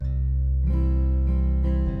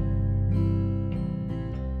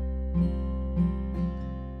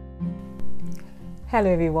Hello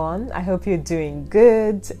everyone, I hope you're doing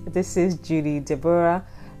good. This is Julie Deborah,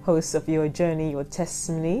 host of Your Journey, Your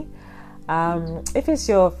Testimony. If it's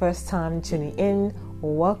your first time tuning in,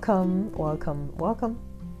 welcome.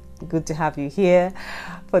 Good to have you here.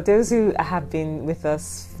 For those who have been with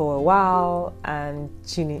us for a while and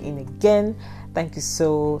tuning in again, thank you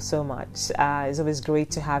so much. It's always great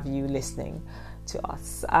to have you listening to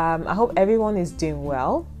us. I hope everyone is doing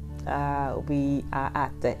well. We are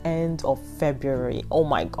at the end of February. Oh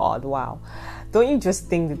my God, wow. Don't you just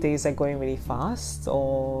think the days are going really fast,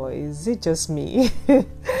 or is it just me?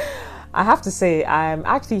 I have to say, I'm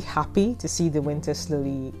actually happy to see the winter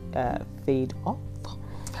slowly fade off.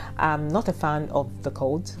 I'm not a fan of the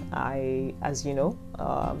cold. As you know,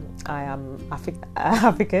 I am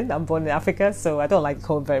African. I'm born in Africa, so I don't like the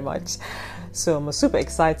cold very much. So I'm super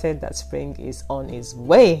excited that spring is on its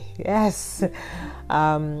way. Yes.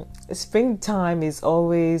 Springtime is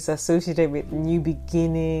always associated with new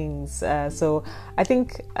beginnings. So I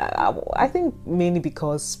think mainly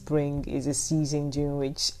because spring is a season during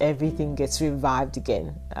which everything gets revived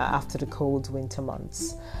again after the cold winter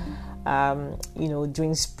months.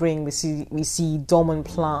 During spring we see dormant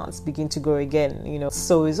plants begin to grow again.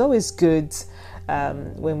 So it's always good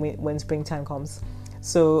when springtime comes.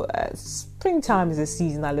 So springtime is a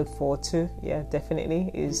season I look forward to. Yeah, definitely.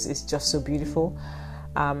 It's just so beautiful.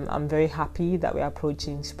 I'm very happy that we're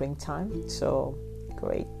approaching springtime. So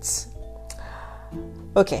great.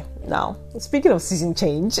 Okay, now speaking of season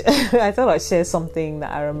change, I thought I'd share something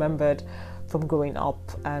that I remembered from growing up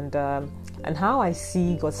and how I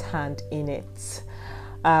see God's hand in it.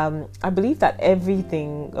 I believe that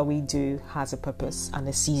everything we do has a purpose and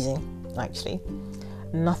a season, actually.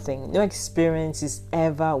 No experience is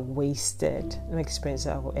ever wasted.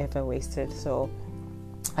 So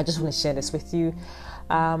I just want to share this with you.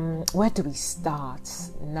 Where do we start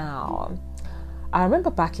now? I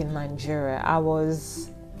remember back in Nigeria, I was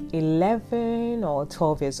 11 or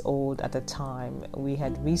 12 years old at the time. We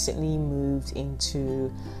had recently moved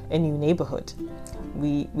into a new neighborhood.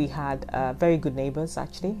 We had very good neighbors,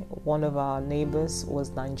 actually. One of our neighbors was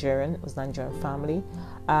Nigerian family.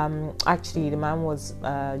 Actually,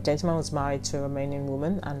 the gentleman was married to a Romanian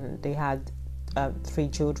woman, and they had 3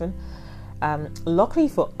 children. Luckily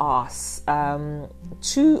for us,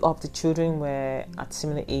 2 of the children were at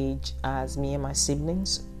similar age as me and my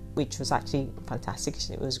siblings, which was actually fantastic.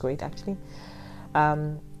 It was great, actually.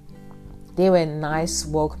 They were a nice,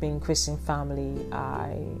 welcoming Christian family.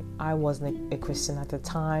 I wasn't a Christian at the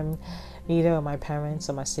time, neither were my parents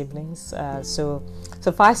or my siblings. So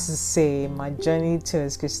suffice to say, my journey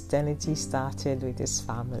towards Christianity started with this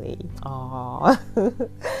family.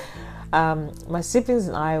 My siblings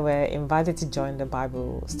and I were invited to join the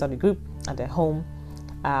Bible study group at their home.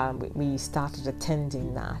 We started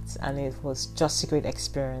attending that, and it was just a great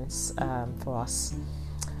experience for us.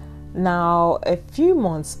 Now, a few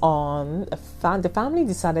months on, the family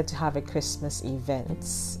decided to have a Christmas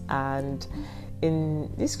event, and in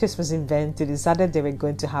this Christmas event, they decided they were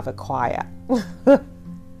going to have a choir.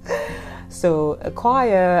 So a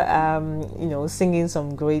choir, singing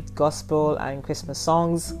some great gospel and Christmas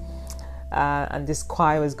songs, and this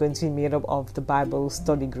choir was going to be made up of the Bible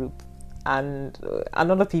study group and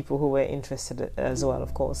other people who were interested as well,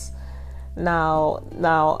 of course. Now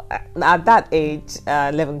at that age,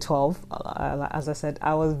 11, 12, as I said,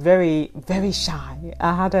 I was very, very shy.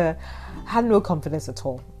 I had no confidence at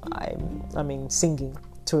all. I mean, singing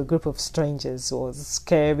to a group of strangers was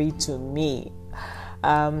scary to me.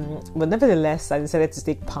 But nevertheless, I decided to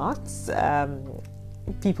take part.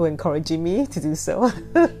 People encouraging me to do so,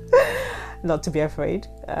 not to be afraid.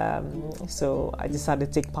 So I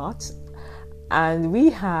decided to take part. And we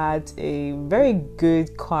had a very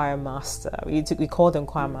good choir master. We called them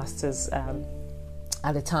choir masters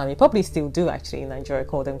at the time. We probably still do, actually, in Nigeria,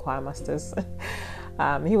 call them choir masters.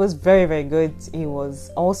 He was very, very good. He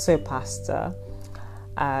was also a pastor.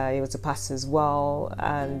 He was a pastor as well.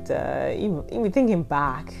 And even thinking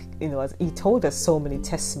back, he told us so many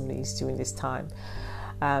testimonies during this time.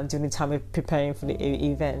 During the time of preparing for the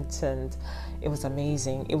event, and it was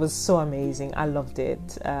amazing. It was so amazing. I loved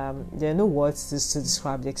it. There are no words to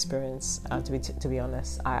describe the experience. To be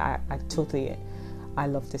honest, I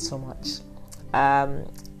loved it so much.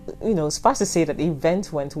 Suffice to say that the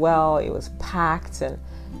event went well. It was packed, and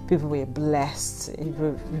people were blessed.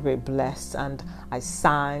 And I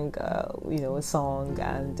sang, a song,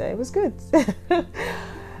 and it was good.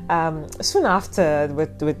 Soon after,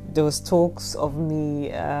 with those talks of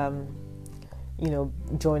me,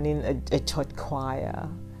 joining a church choir,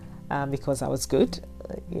 because I was good,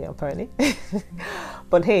 apparently.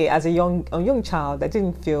 But hey, as a young child, I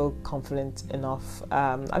didn't feel confident enough.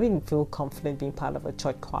 I didn't feel confident being part of a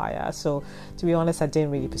church choir. So to be honest, I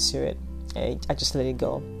didn't really pursue it. I just let it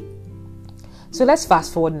go. So let's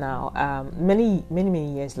fast forward now.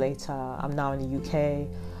 Many years later, I'm now in the UK.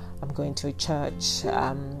 I'm going to a church.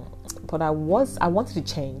 But I wanted to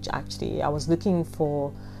change, actually. I was looking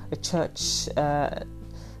for a church,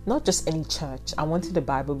 not just any church. I wanted a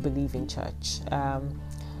Bible-believing church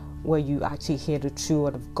where you actually hear the true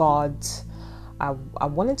word of God. I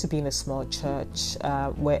wanted to be in a small church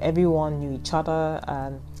where everyone knew each other,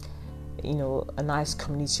 a nice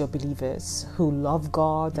community of believers who love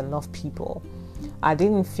God and love people. I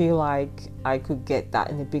didn't feel like I could get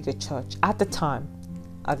that in a bigger church at the time.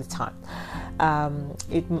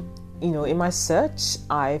 In my search,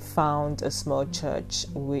 I found a small church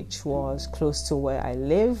which was close to where I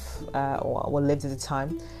live, or lived at the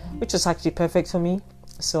time, which was actually perfect for me.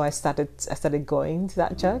 So I started going to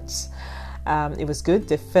that church. It was good.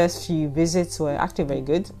 The first few visits were actually very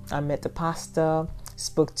good. I met the pastor,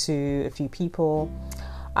 spoke to a few people,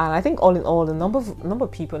 and I think all in all, the number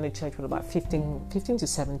of people in the church were about 15 to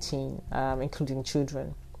 17, including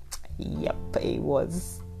children. Yep, it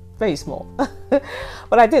was very small.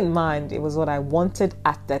 But I didn't mind. It was what I wanted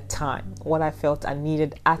at that time, what I felt I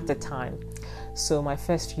needed at the time. So my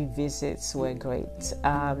first few visits were great.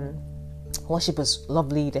 Worship was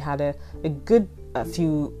lovely. They had a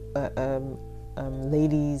few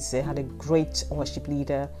ladies. They had a great worship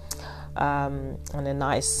leader, and a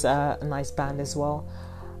nice band as well.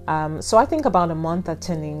 So I think about a month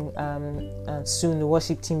attending, and soon the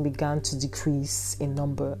worship team began to decrease in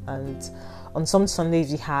number, and on some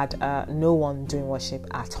Sundays we had no one doing worship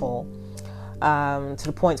at all, to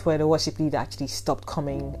the point where the worship leader actually stopped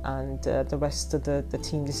coming, and the rest of the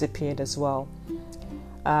team disappeared as well.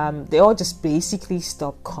 They all just basically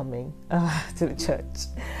stopped coming to the church.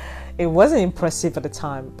 It wasn't impressive at the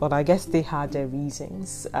time, but I guess they had their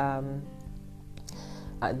reasons.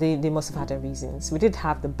 They must have had their reasons. We did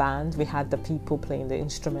have the band, we had the people playing the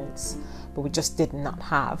instruments, but we just did not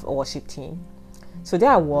have a worship team. So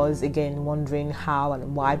there I was again wondering how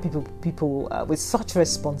and why people with such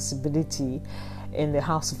responsibility in the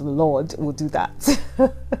house of the Lord would do that.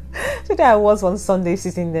 So there I was one Sunday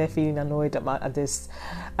sitting there feeling annoyed at this.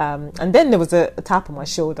 And then there was a tap on my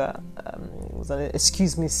shoulder. It was an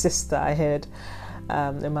 "excuse me, sister," I heard.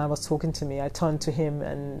 A man was talking to me. I turned to him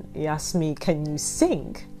and he asked me, "Can you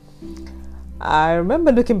sing?" I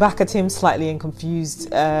remember looking back at him slightly and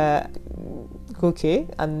confused. Okay,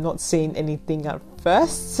 and not saying anything at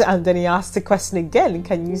first. And then he asked the question again,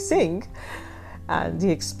 "Can you sing?" And he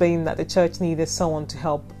explained that the church needed someone to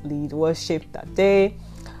help lead worship that day.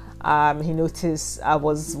 He noticed I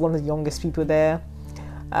was one of the youngest people there.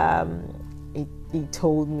 He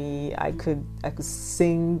told me I could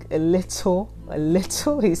sing a little,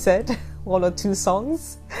 he said, 1 or 2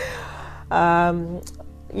 songs.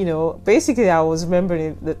 Basically I was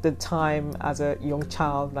remembering the time as a young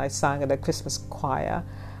child when I sang at a Christmas choir,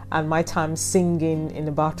 and my time singing in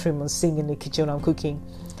the bathroom or singing in the kitchen when I'm cooking.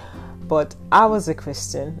 But I was a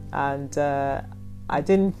Christian, and I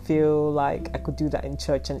didn't feel like I could do that in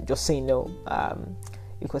church and just say no,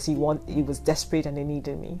 because he was desperate and he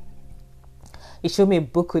needed me. He showed me a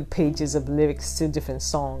book with pages of lyrics to different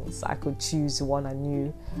songs. I could choose the one I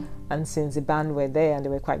knew, and since the band were there and they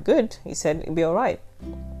were quite good, he said it'd be all right.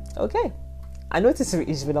 Okay. I noticed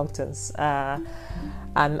his reluctance, and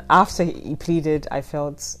after he pleaded, I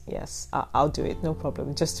felt, yes, I'll do it, no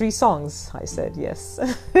problem. Just 3 songs, I said yes.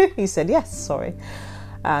 He said yes, sorry,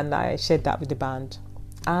 and I shared that with the band,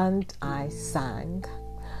 and I sang.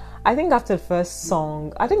 I think after the first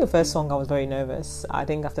song, I was very nervous. I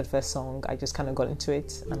think after the first song, I just kind of got into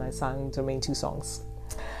it, and I sang the remaining 2 songs,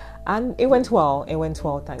 and it went well.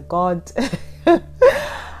 Thank God.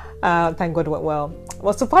 Thank God it went well.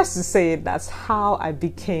 Well, suffice to say, that's how I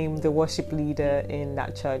became the worship leader in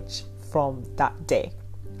that church from that day.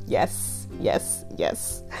 Yes.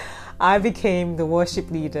 I became the worship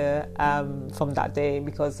leader from that day,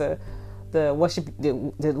 because the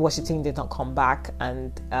worship team did not come back,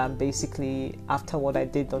 and basically after what I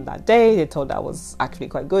did on that day, they thought that was actually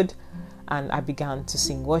quite good, and I began to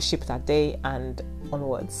sing worship that day and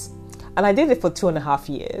onwards. And I did it for 2.5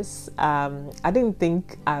 years. I didn't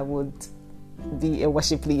think I would be a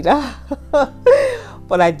worship leader,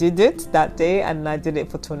 but I did it that day, and I did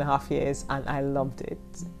it for 2.5 years, and I loved it.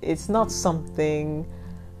 It's not something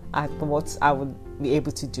I thought I would be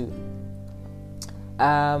able to do,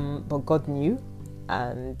 but God knew,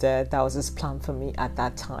 and that was His plan for me at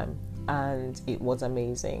that time, and it was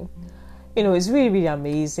amazing. It's really, really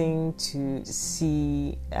amazing to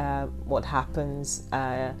see what happens,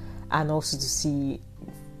 and also to see,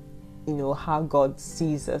 how God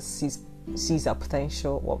sees us, sees our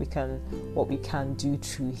potential, what we can do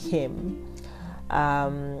through Him. I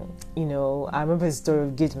remember the story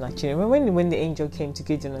of Gideon. Actually, I remember when the angel came to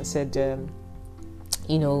Gideon and said, of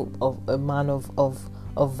a man of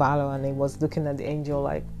valor, and he was looking at the angel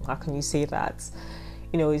like, how can you say that?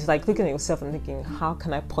 It's like looking at yourself and thinking, how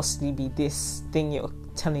can I possibly be this thing you're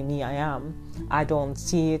telling me I am? I don't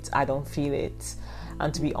see it, I don't feel it.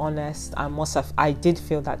 And to be honest, I did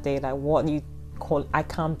feel that day like, what you call, I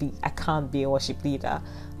can't be a worship leader,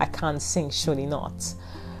 I can't sing, surely not.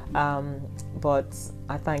 But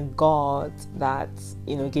I thank God that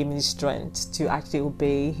gave me the strength to actually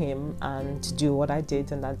obey Him and to do what I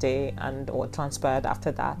did on that day, and what transpired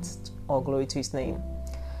after that. All glory to His name.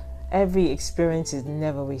 Every experience is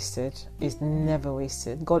never wasted. It's never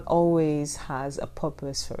wasted. God always has a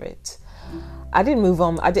purpose for it. I did move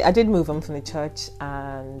on. I did move on from the church,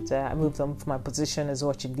 and I moved on from my position as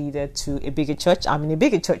worship leader to a bigger church. I'm in a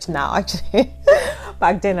bigger church now, actually.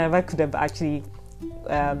 Back then, I never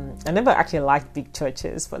actually liked big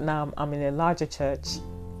churches, but now I'm in a larger church,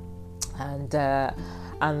 and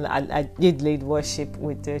I did lead worship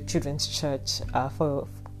with the children's church for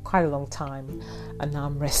quite a long time, and now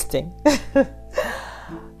I'm resting.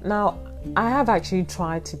 Now, I have actually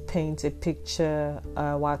tried to paint a picture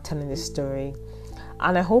while telling this story,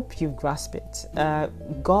 and I hope you grasp it.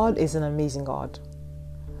 God is an amazing God.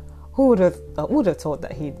 Who would have thought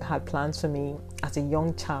that He had plans for me as a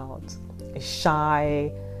young child, a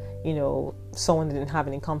shy, someone that didn't have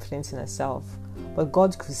any confidence in herself. But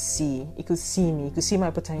God could see. He could see me. He could see my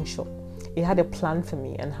potential. He had a plan for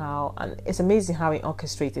me, and it's amazing how He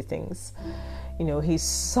orchestrated things. He's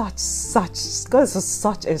such God is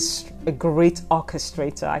such a great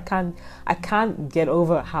orchestrator. I can't get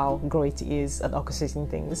over how great He is at orchestrating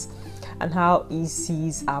things, and how He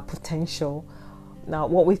sees our potential. Now,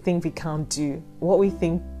 what we think we can't do, what we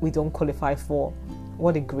think we don't qualify for,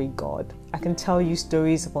 what a great God. I can tell you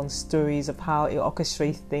stories upon stories of how He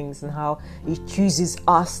orchestrates things and how He chooses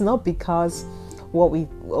us, not because what we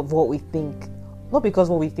think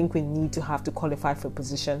we need to have to qualify for a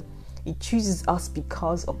position. He chooses us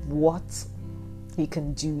because of what He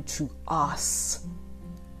can do through us.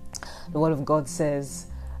 The Word of God says,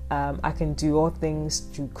 I can do all things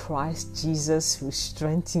through Christ Jesus who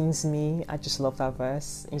strengthens me. I just love that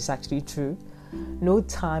verse. It's actually true. No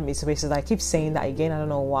time is wasted. I keep saying that again. I don't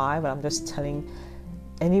know why, but I'm just telling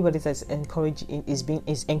anybody that's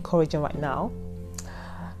is encouraging right now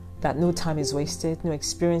that no time is wasted, no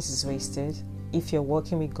experience is wasted. If you're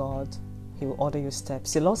working with God, He will order your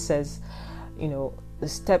steps. The Lord says, the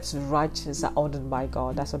steps of righteous are ordered by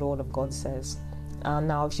God. That's what the Word of God says.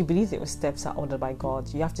 Now, if you believe that your steps are ordered by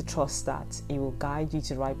God, you have to trust that He will guide you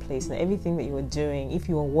to the right place. And everything that you are doing, if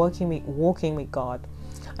you are walking with God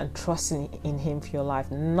and trusting in Him for your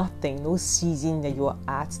life, nothing, no season that you're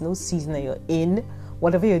at, no season that you're in,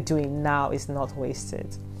 whatever you're doing now is not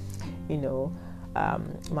wasted.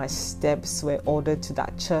 My steps were ordered to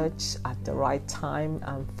that church at the right time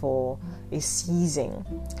and for a season.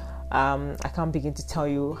 I can't begin to tell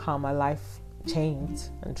you how my life changed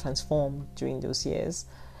and transformed during those years.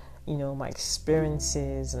 My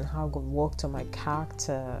experiences and how God worked on my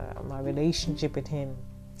character, my relationship with Him.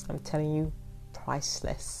 I'm telling you,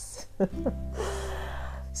 priceless.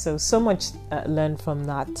 So much learned from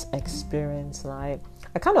that experience, and I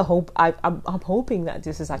kind of hope I'm hoping that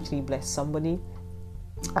this has actually blessed somebody,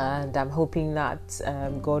 and I'm hoping that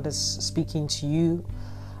God is speaking to you.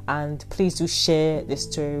 And please do share this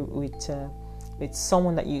story with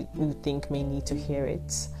someone that you think may need to hear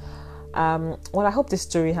it. I hope this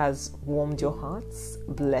story has warmed your hearts,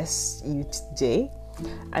 blessed you today,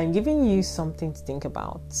 and given you something to think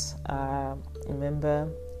about. Remember,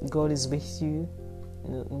 God is with you.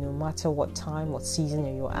 No matter what time, what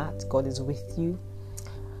season you're at, God is with you.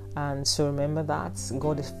 And so remember that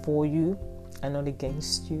God is for you and not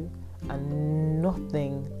against you, and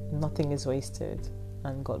nothing is wasted.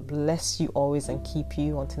 And God bless you always and keep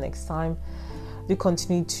you. Until next time, do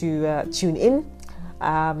continue to tune in,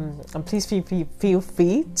 and please feel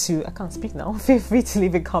free to, I can't speak now, feel free to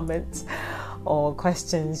leave a comment or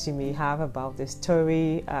questions you may have about this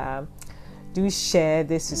story. Do share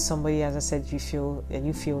this with somebody, as I said, you feel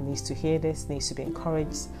needs to hear this, needs to be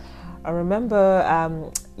encouraged. And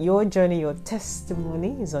remember, your journey, your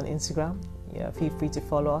testimony is on Instagram. Feel free to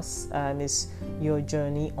follow us. It's your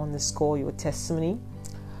journey _ your testimony.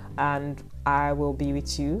 And I will be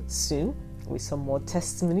with you soon with some more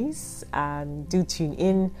testimonies. And do tune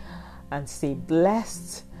in and stay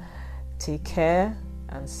blessed. Take care,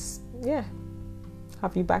 and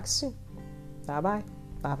have you back soon. Bye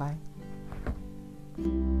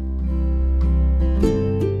bye.